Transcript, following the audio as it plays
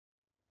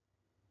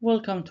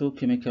Welcome to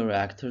Chemical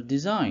Reactor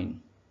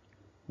Design,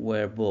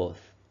 where both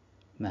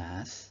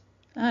mass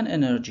and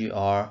energy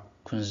are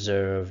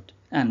conserved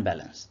and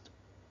balanced.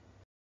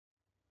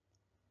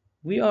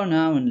 We are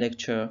now in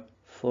lecture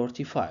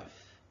 45,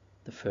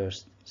 the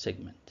first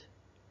segment.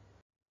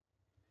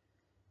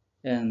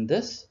 In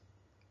this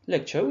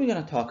lecture, we're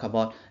going to talk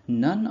about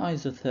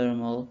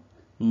non-isothermal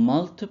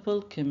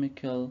multiple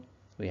chemical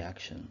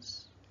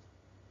reactions.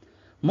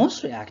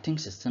 Most reacting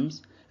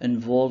systems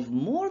involve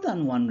more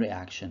than one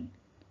reaction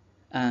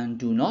and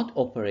do not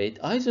operate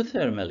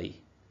isothermally.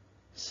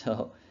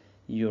 So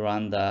you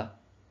run the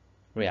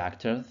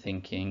reactor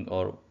thinking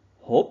or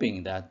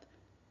hoping that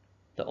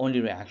the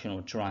only reaction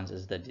which runs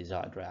is the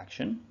desired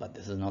reaction, but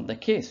this is not the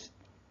case.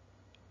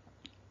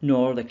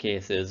 Nor the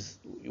case is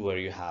where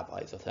you have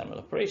isothermal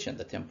operation.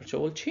 The temperature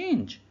will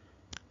change.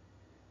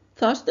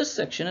 Thus, this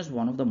section is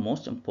one of the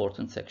most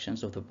important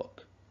sections of the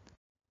book.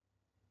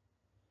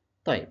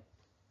 Type: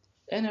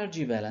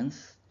 energy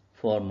balance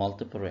for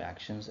multiple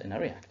reactions in a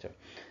reactor.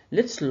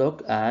 Let's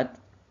look at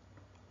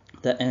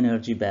the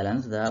energy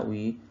balance that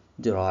we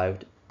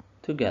derived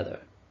together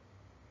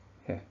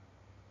here.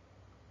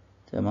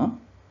 Tamam?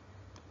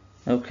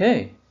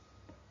 Okay.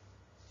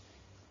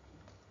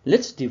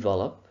 Let's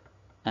develop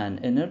an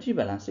energy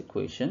balance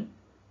equation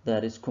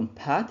that is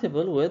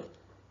compatible with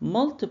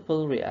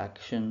multiple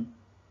reaction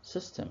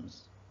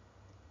systems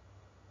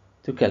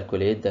to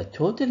calculate the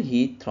total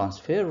heat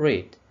transfer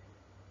rate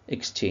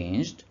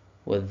exchanged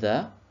with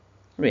the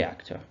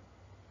reactor.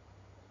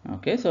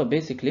 Okay, so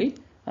basically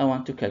I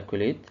want to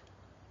calculate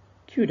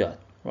Q dot,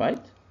 right?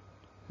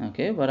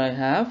 Okay, but I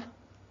have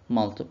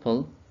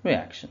multiple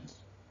reactions.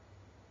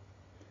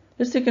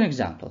 Let's take an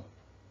example.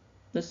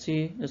 Let's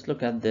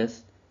look at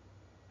this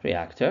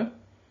reactor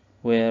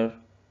where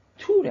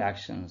two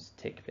reactions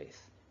take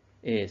place.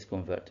 A is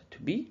converted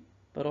to B,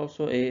 but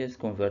also A is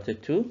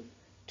converted to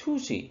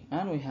 2C,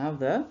 and we have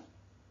the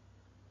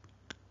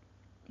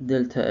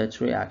delta H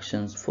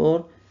reactions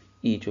for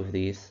each of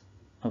these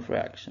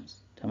reactions.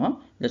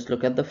 Tamam? Let's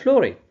look at the flow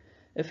rate.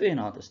 If A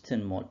naught is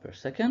 10 mole per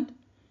second,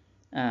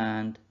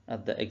 and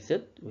at the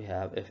exit we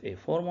have Fa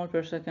 4 mole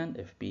per second,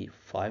 Fb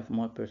 5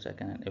 mole per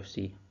second, and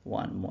Fc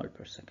 1 mole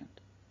per second.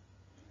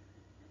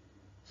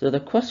 So the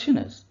question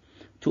is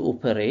to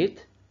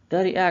operate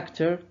the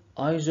reactor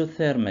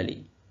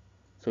isothermally.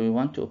 So we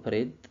want to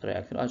operate the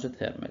reactor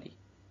isothermally.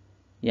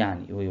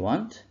 Yani we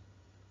want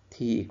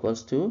T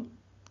equals to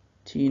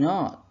T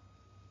naught.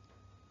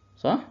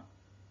 So,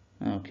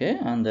 okay,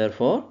 and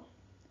therefore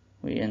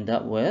we end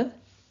up with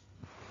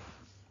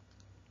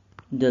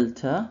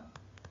delta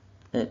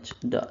H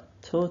dot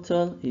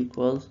total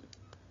equals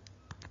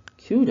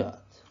Q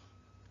dot.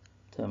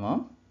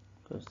 Tamam?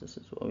 Because this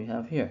is what we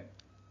have here.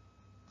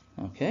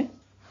 Okay?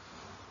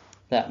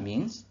 That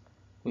means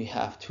we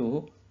have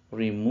to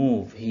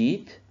remove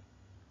heat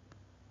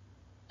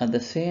at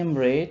the same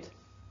rate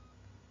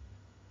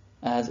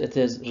as it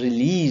is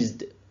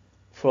released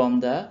from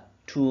the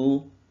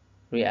two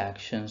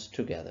reactions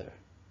together.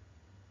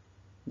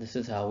 This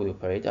is how we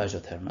operate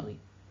isothermally.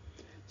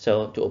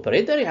 So to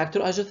operate the reactor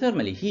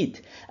isothermally,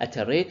 heat at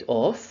a rate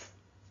of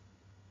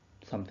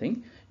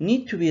something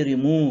need to be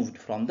removed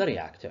from the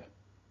reactor.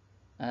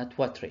 At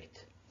what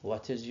rate?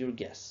 What is your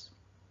guess?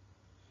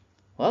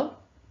 Well,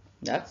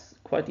 that's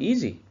quite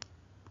easy.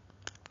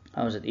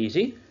 How is it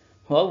easy?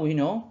 Well, we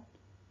know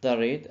the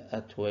rate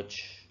at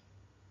which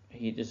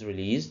heat is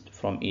released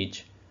from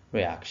each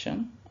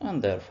reaction,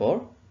 and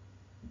therefore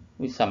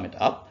we sum it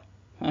up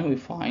and we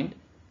find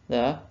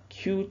the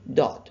Q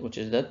dot, which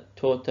is the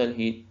total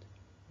heat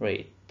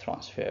rate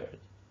transferred.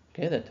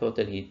 Okay, the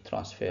total heat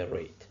transfer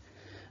rate.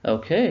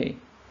 Okay,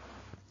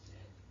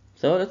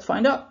 so let's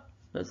find out.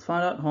 Let's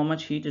find out how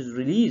much heat is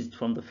released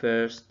from the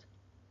first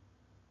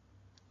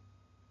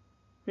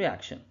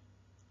reaction.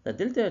 The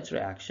delta H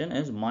reaction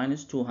is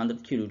minus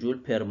 200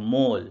 kilojoule per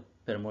mole.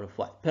 Per mole of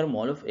what? Per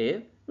mole of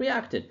A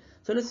reacted.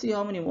 So let's see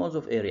how many moles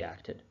of A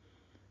reacted.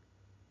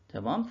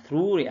 Tamam,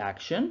 through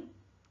reaction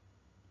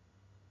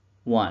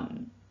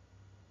 1.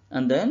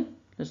 And then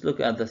let's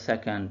look at the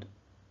second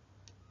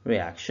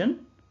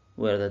reaction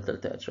where the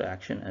delta H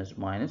reaction is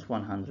minus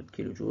 100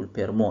 kilojoule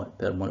per mole.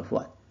 Per mole of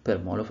what? Per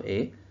mole of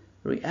A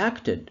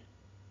reacted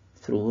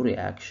through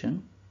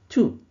reaction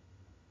 2.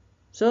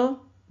 So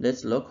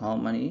let's look how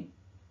many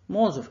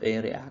moles of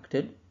A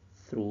reacted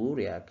through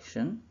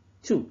reaction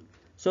 2.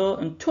 So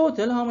in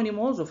total, how many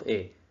moles of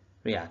A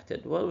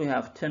reacted? Well, we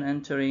have 10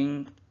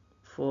 entering,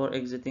 4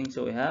 exiting,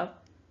 so we have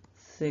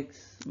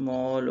 6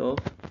 mole of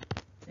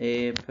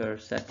A per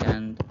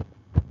second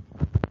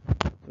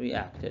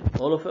reacted.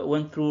 All of it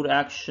went through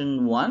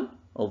reaction 1?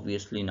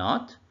 Obviously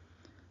not.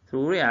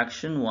 Through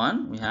reaction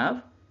 1, we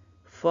have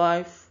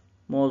 5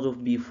 moles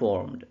of B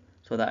formed.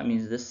 So that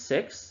means this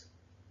 6.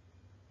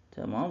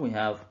 Tamam, we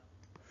have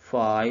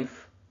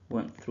 5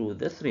 went through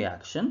this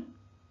reaction.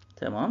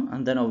 Tamam,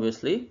 and then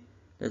obviously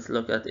let's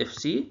look at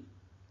Fc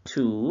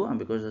 2, and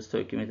because the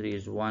stoichiometry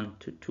is 1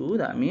 to 2,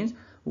 that means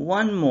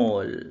 1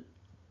 mole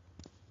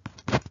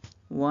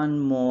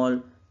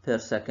per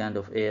second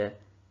of air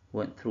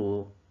went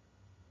through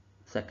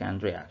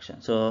second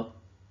reaction. So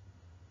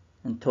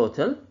in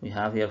total, we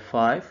have here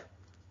 5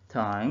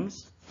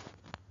 times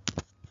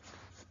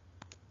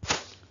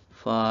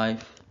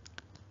 5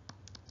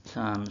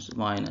 times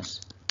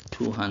minus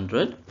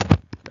 200,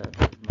 that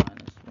is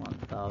minus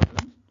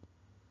 1000,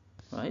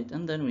 right?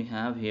 And then we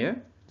have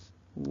here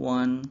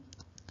 1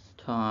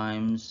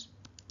 times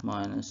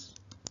minus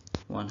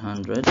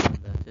 100, and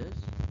that is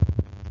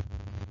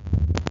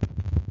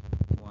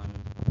 1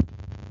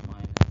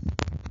 minus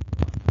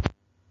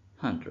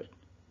 100.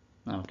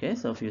 Okay,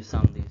 so if you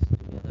sum these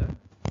together,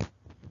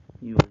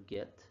 you will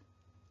get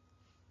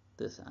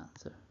this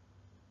answer.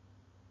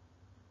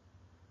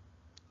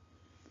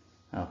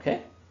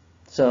 Okay,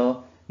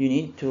 so you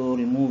need to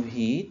remove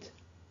heat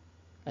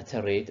at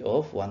a rate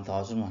of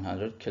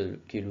 1100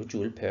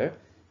 kilojoule per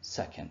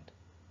second.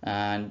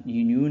 And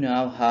you knew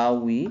now how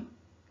we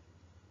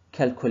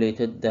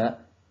calculated the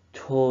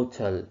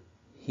total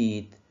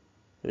heat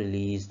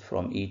released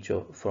from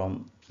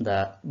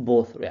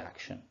both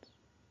reactions.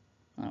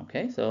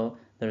 Okay, so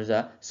there's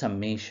a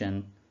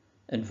summation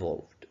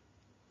involved.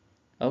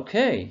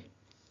 Okay.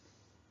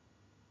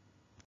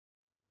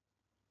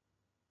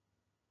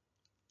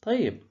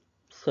 طيب.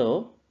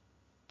 So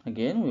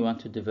again, we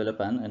want to develop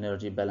an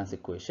energy balance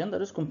equation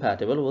that is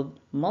compatible with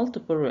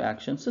multiple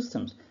reaction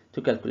systems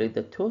to calculate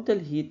the total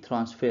heat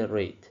transfer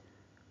rate.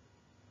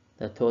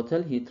 The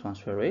total heat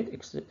transfer rate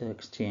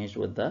exchanged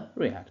with the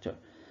reactor.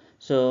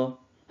 So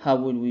how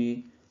would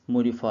we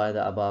modify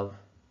the above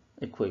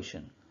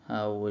equation?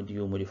 How would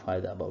you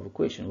modify the above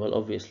equation? Well,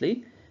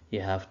 obviously,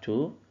 you have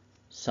to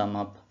sum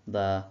up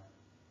the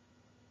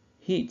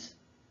heats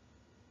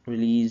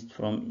released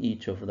from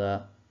each of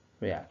the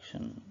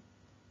reaction.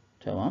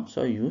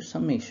 So use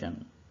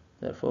summation.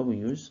 Therefore, we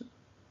use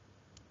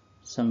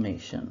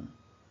summation.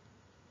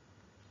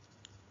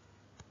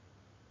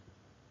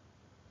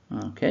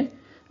 Okay,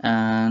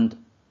 and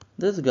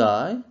this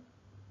guy,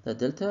 the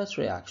delta H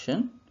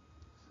reaction,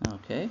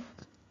 okay,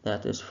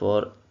 that is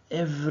for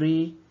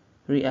every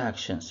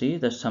reaction. See,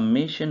 the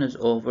summation is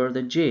over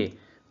the J,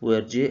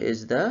 where J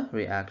is the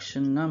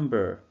reaction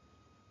number.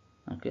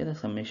 Okay, the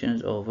summation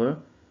is over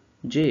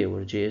J,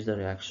 where J is the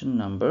reaction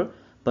number.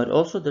 But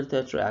also delta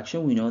H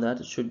reaction, we know that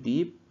it should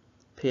be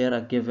per a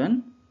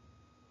given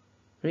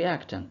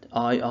reactant,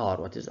 IR.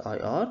 What is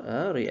IR?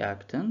 A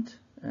reactant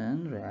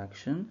and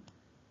reaction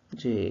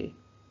J.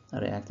 A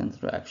reactant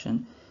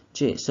reaction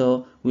J.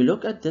 So we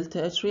look at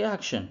delta H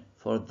reaction.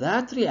 For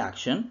that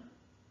reaction,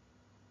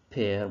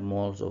 per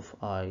moles of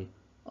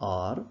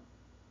IR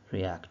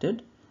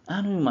reacted,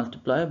 and we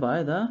multiply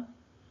by the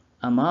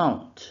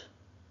amount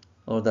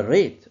or the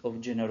rate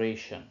of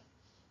generation,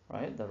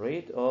 right? The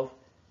rate of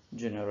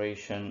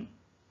generation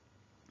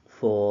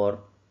for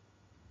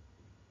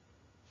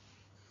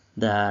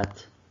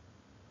that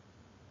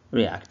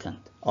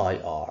reactant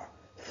IR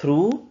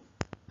through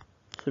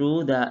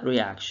that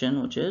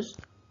reaction, which is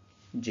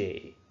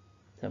J,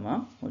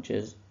 which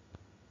is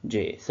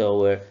J. So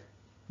where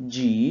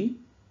JIR,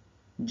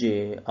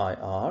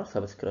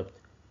 subscript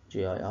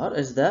JIR,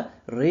 is the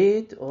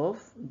rate of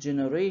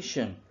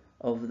generation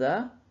of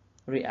the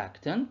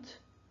reactant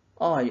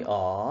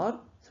IR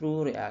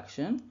through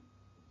reaction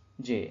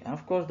J. And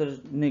of course there is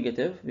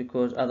negative,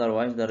 because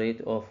otherwise the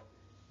rate of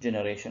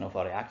generation of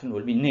a reactant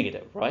will be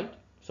negative, right?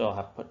 So I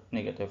have put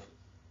negative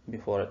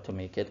before it to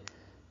make it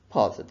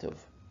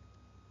positive.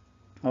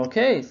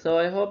 Okay, so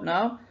I hope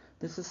now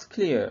this is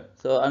clear.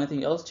 So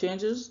anything else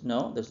changes?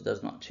 No, this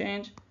does not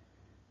change.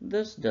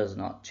 This does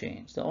not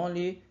change. The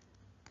only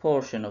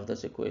portion of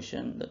this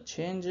equation that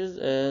changes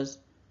is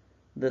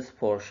this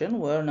portion,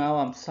 where now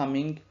I'm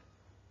summing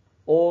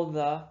all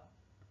the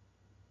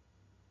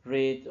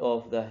rate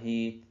of the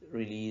heat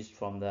released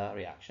from the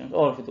reactions,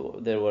 or if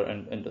they were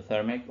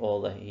endothermic,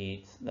 all the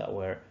heat that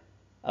were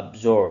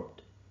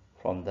absorbed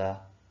from the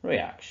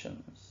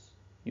reactions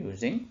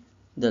using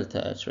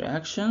delta H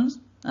reactions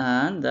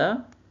and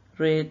the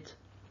rate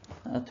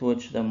at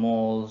which the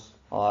moles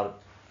are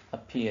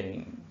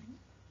appearing,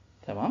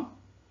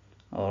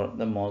 or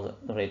the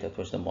rate at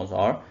which the moles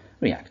are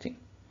reacting.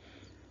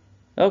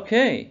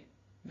 Okay,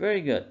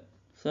 very good.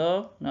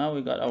 So now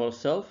we got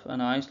ourselves a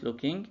nice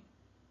looking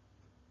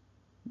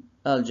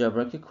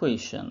algebraic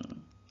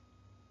equation,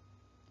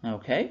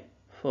 okay,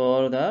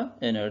 for the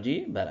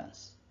energy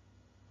balance.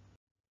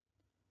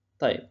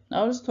 طيب,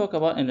 now let's talk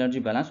about energy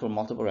balance for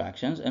multiple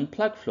reactions in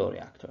plug flow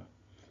reactor.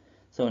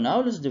 So now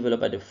let's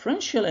develop a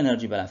differential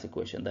energy balance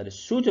equation that is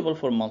suitable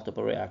for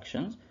multiple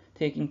reactions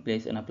taking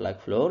place in a plug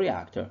flow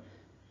reactor.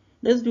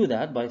 Let's do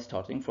that by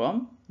starting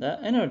from the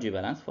energy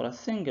balance for a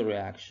single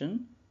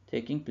reaction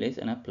taking place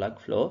in a plug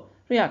flow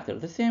reactor.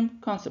 The same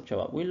concept,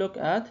 Shabab. We look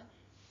at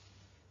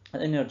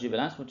an energy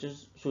balance which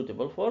is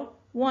suitable for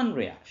one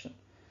reaction.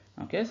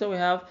 Okay, so we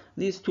have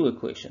these two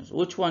equations.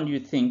 Which one do you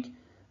think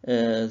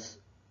is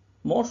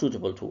more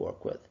suitable to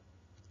work with?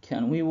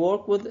 Can we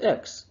work with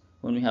X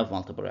when we have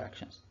multiple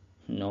reactions?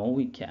 No,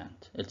 we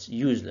can't. It's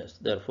useless.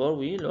 Therefore,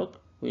 we'll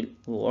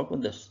work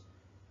with this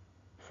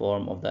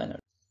form of the energy.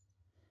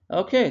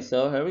 Okay,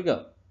 so here we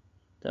go.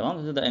 تمام.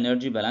 This is the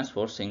energy balance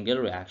for single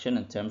reaction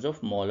in terms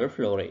of molar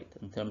flow rate.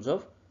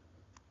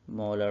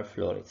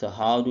 So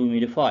how do we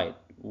modify it?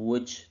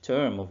 Which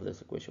term of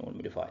this equation will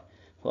modify?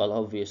 Well,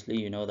 obviously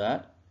you know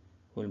that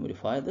we'll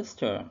modify this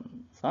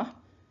term, صح?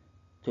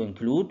 To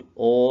include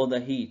all the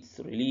heats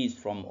released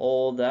from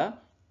all the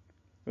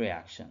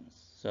reactions.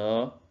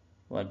 So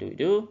what do we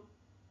do?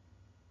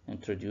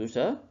 Introduce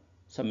a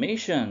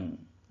summation.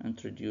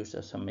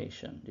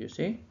 Do you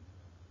see?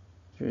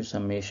 Introduce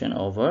summation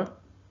over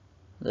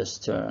this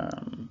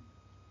term.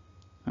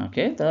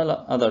 Okay, the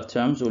other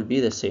terms will be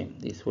the same.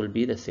 These will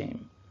be the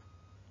same.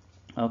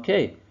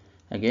 Okay,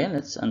 again,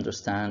 let's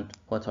understand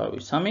what are we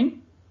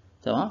summing.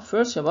 So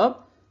first of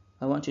all,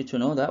 I want you to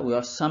know that we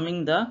are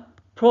summing the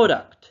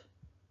product.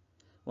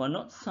 We're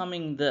not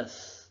summing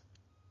this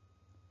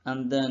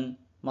and then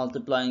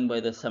multiplying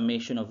by the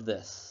summation of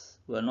this.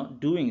 We are not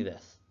doing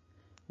this.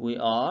 We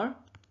are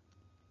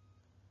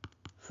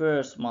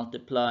first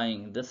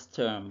multiplying this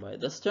term by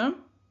this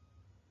term,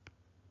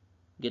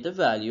 get a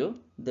value,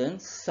 then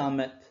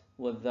sum it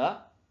with the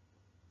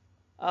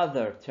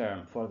other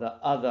term for the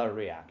other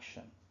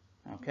reaction.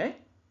 Okay?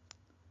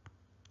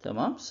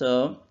 Tamam.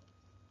 So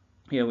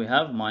here we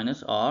have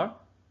minus R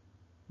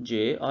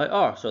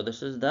JIR. So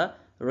this is the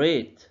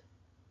rate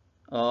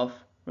of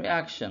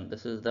reaction.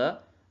 This is the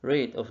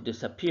rate of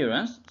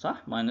disappearance.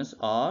 صح? Minus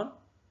R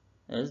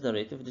is the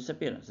rate of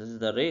disappearance. This is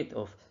the rate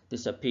of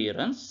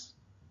disappearance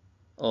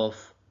of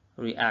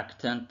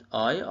reactant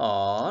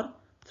IR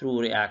through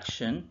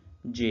reaction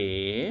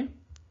J.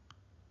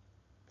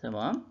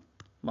 Tamam.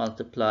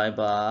 Multiplied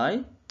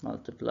by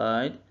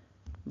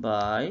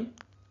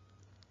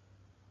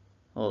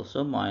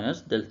also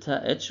minus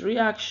delta H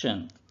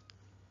reaction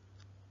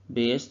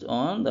based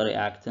on the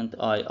reactant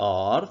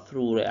IR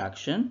through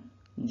reaction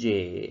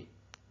J.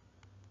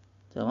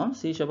 Tamam.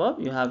 See shabab,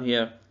 you have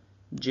here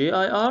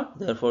JIR,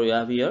 therefore you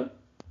have here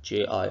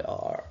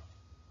JIR.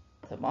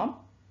 Tamam.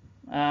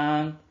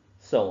 And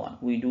so on.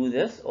 We do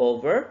this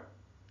over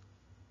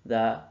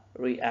the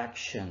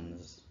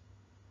reactions.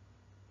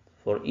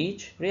 For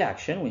each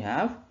reaction we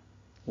have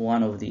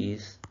one of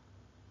these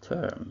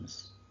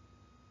terms.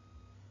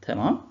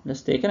 Tamam.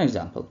 Let's take an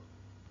example.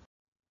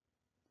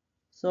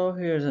 So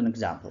here's an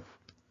example.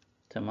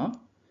 Tamam.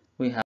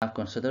 We have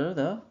considered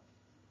the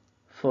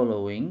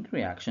following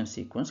reaction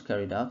sequence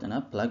carried out in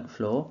a plug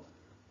flow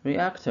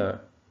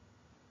reactor.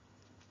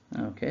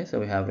 Okay, so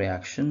we have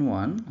reaction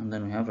 1 and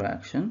then we have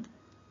reaction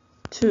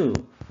 2.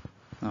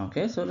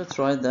 Okay, so let's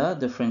write the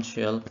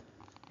differential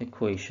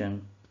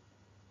equation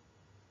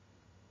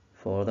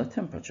for the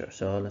temperature.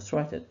 So let's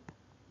write it.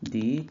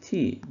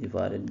 dt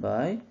divided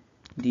by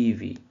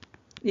dv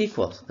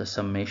equals the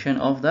summation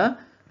of the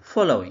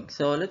following.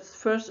 So let's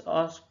first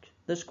ask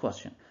this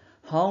question.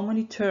 How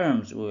many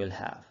terms we will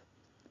have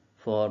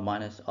for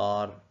minus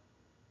R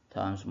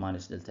times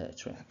minus delta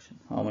H reaction?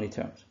 How many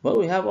terms? Well,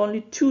 we have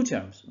only 2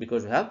 terms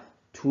because we have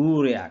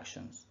 2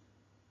 reactions.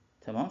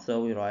 Tamam.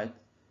 So we write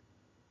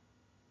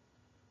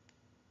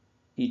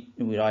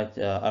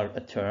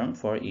a term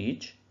for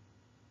each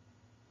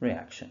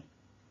reaction.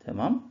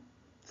 Tamam.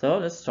 So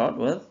let's start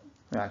with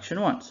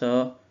reaction 1.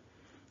 So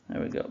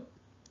there we go.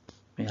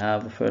 We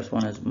have the first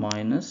one is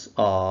minus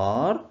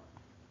R1.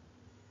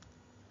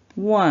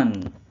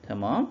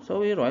 Tamam. So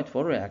we write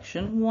for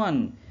reaction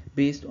 1.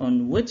 Based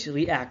on which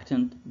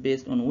reactant?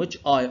 Based on which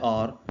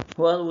IR?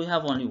 Well, we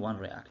have only one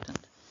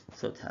reactant,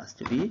 so it has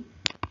to be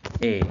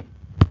A.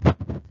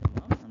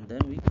 And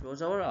then we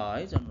close our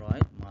eyes and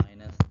write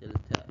minus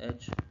delta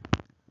H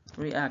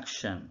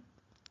reaction.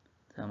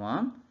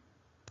 Tamam.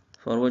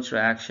 For which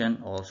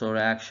reaction? Also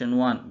reaction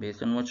 1.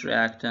 Based on which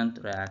reactant?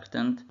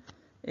 Reactant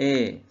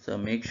A. So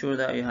make sure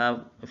that you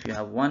have, if you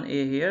have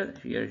 1A here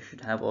you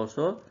should have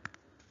also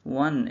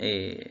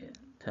 1A.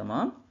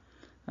 Tamam.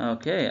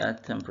 Okay,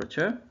 at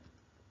temperature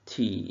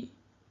T.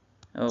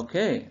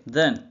 Okay,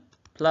 then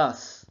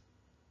plus,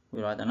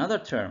 we write another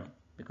term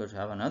because we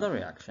have another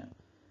reaction,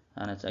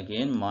 and it's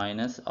again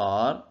minus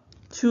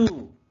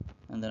R2.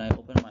 And then I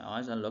open my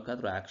eyes and look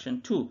at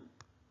reaction 2.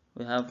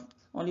 We have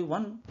only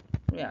one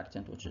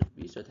reactant, which is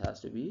B, so it has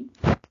to be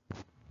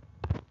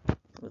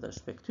with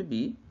respect to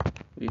B.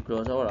 We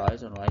close our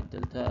eyes and write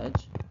delta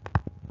H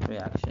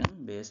reaction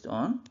based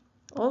on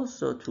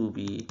also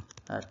 2B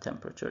at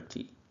temperature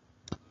T.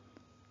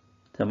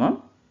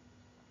 Tamam.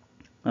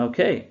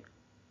 Okay,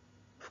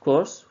 of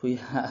course we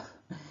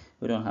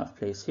don't have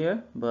place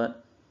here,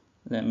 but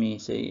let me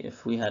say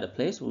if we had a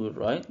place we would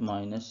write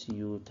minus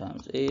U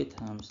times A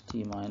times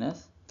T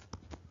minus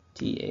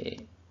TA.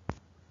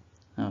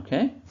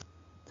 Okay,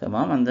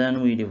 tamam, and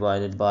then we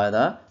divide it by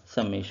the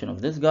summation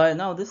of this guy.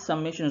 Now this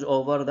summation is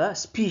over the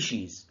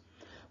species,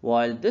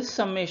 while this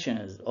summation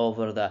is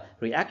over the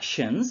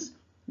reactions.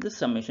 This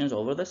summation is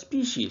over the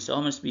species. So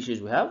how many species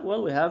we have?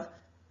 Well, we have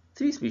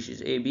 3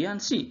 species, A, B,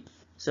 and C.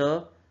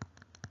 So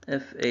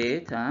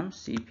FA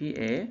times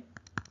CPA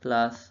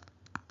plus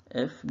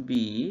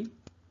FB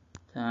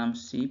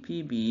times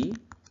CPB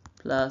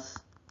plus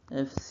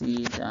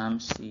FC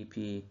times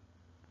CPC.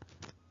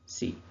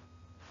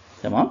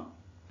 Tamam.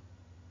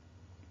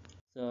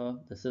 So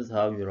this is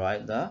how you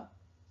write the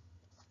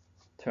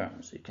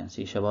terms. You can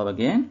see Shabab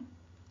again.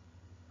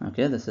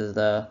 Okay, this is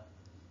the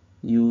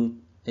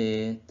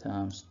UA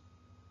times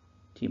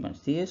T minus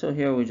TA. So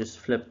here we just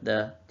flip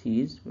the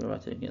T's. We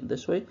write it again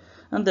this way.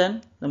 And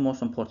then the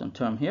most important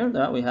term here,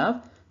 that we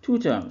have two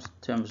terms.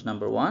 Terms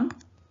number 1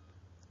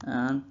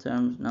 and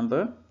terms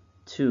number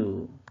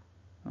 2.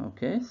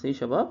 Okay, see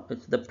Shabab?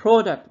 It's the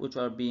product which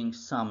are being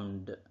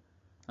summed.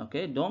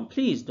 Okay,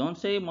 please don't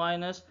say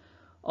minus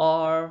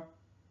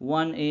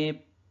R1A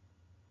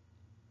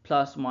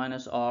plus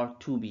minus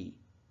R2B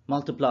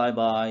multiply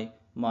by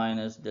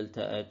minus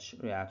delta H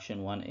reaction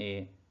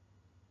 1A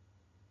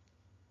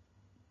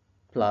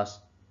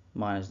plus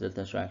minus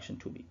delta H reaction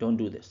 2B. Don't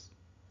do this.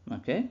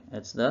 Okay,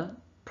 it's the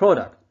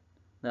product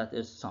that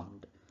is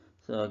summed.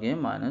 So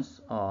again, minus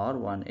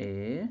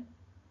R1A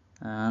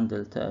and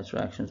delta H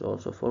reactions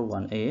also for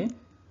 1A,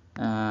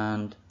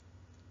 and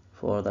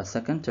for the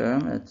second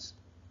term it's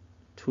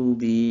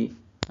 2B,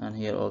 and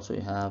here also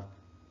you have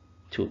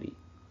 2B.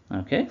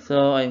 Okay,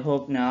 so I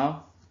hope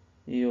now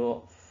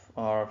you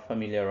are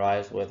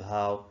familiarized with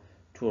how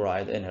to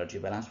write the energy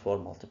balance for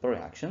multiple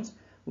reactions.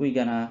 We're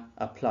gonna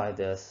apply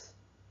this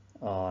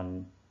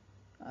on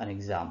an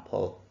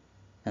example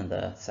in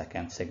the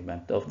second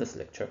segment of this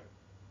lecture.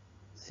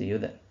 See you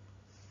then.